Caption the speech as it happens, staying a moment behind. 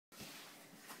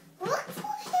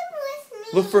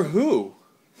Look for who?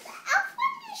 The elf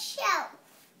on the shelf.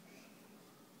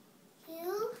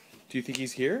 You? Do you think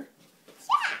he's here?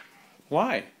 Yeah.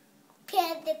 Why?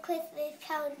 Can the Christmas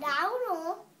countdown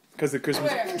or? Because the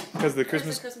Christmas. Where? Because the Where's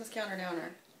Christmas. the Christmas counter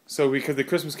downer? So because the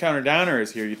Christmas counter downer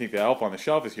is here, you think the elf on the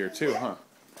shelf is here too, huh?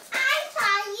 I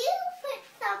thought you put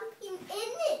something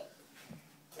in it.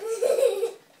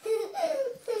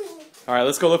 All right,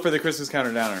 let's go look for the Christmas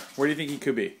counter downer. Where do you think he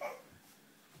could be?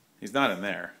 He's not in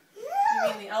there. You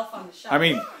mean the elf on the shelf? I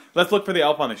mean, let's look for the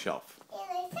elf on the shelf. And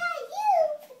I thought you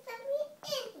put something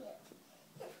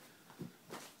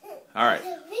in here. All right.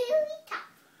 The very top.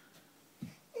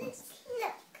 Let's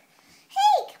look.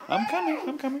 Hey, come I'm coming.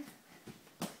 I'm coming.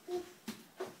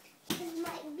 This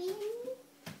might be.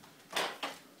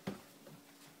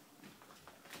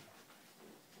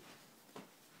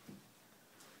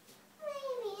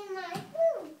 Maybe in my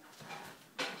room.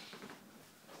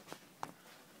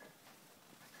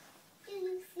 Do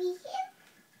you see him?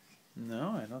 No,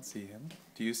 I don't see him.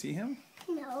 Do you see him?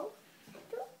 No.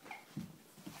 Don't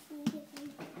see him.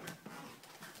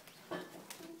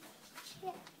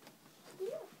 Check.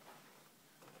 Here.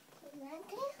 Is that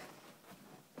there?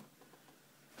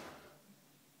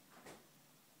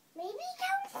 Maybe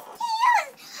downstairs.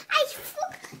 I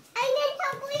didn't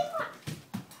believe what.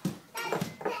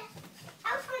 That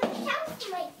elf on the shelf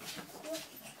might.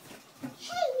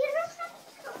 Hey, you don't have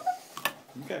to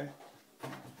come. Okay.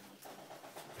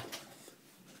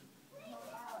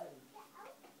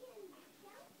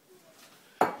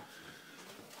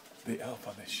 The elf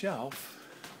on the shelf.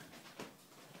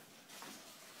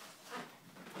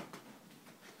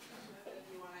 If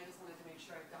you want, I just wanted to make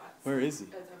sure I got. Where is he?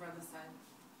 It's over on the side.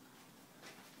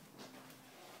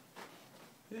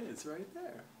 It's right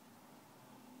there.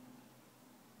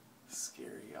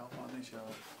 Scary elf on the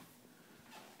shelf.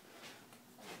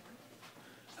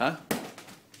 Huh?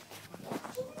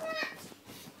 He's not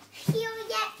here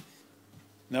yet.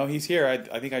 No, he's here.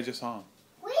 I think I just saw him.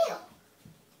 Where?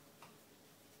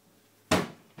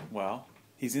 Well,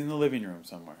 he's in the living room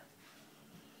somewhere.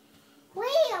 Where?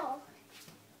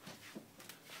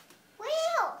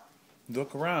 Where?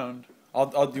 Look around.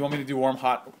 Do you want me to do warm,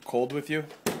 hot, cold with you?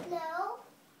 No.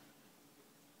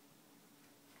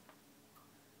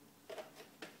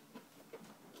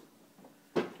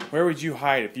 Where would you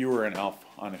hide if you were an elf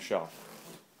on a shelf?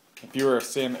 If you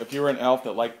were an elf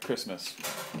that liked Christmas,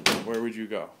 where would you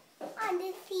go? On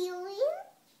the ceiling?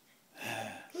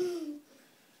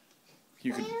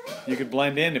 You could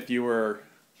blend in if you were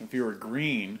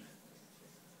green.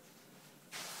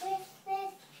 Christmas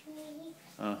tree.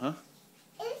 Uh-huh.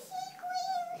 Is he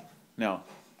green? No.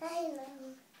 I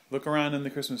know. Look around in the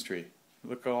Christmas tree.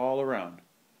 Look all around.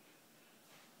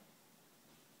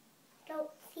 Don't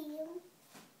see him.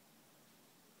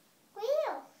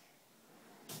 Where?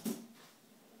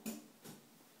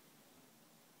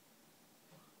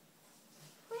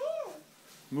 Where?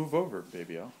 Move over,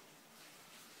 baby elf.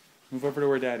 Move over to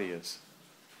where Daddy is.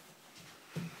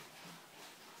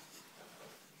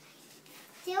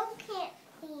 Still can't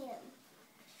see him.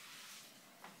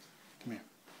 Come here.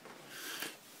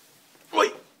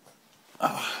 Wait.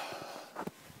 Ah.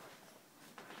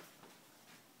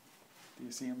 Do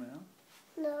you see him now?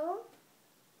 No.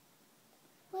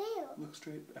 Where? Look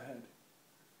straight ahead.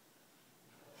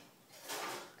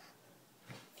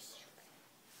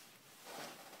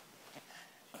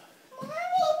 Mommy,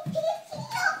 did you see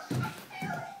him? I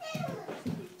found him.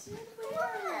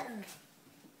 Where?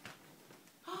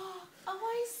 Oh,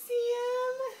 I see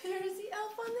him. There's the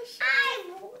elf on the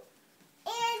shelf.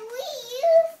 And we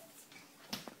used.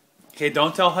 Okay,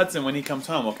 don't tell Hudson when he comes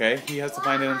home, okay? He has to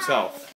find it himself.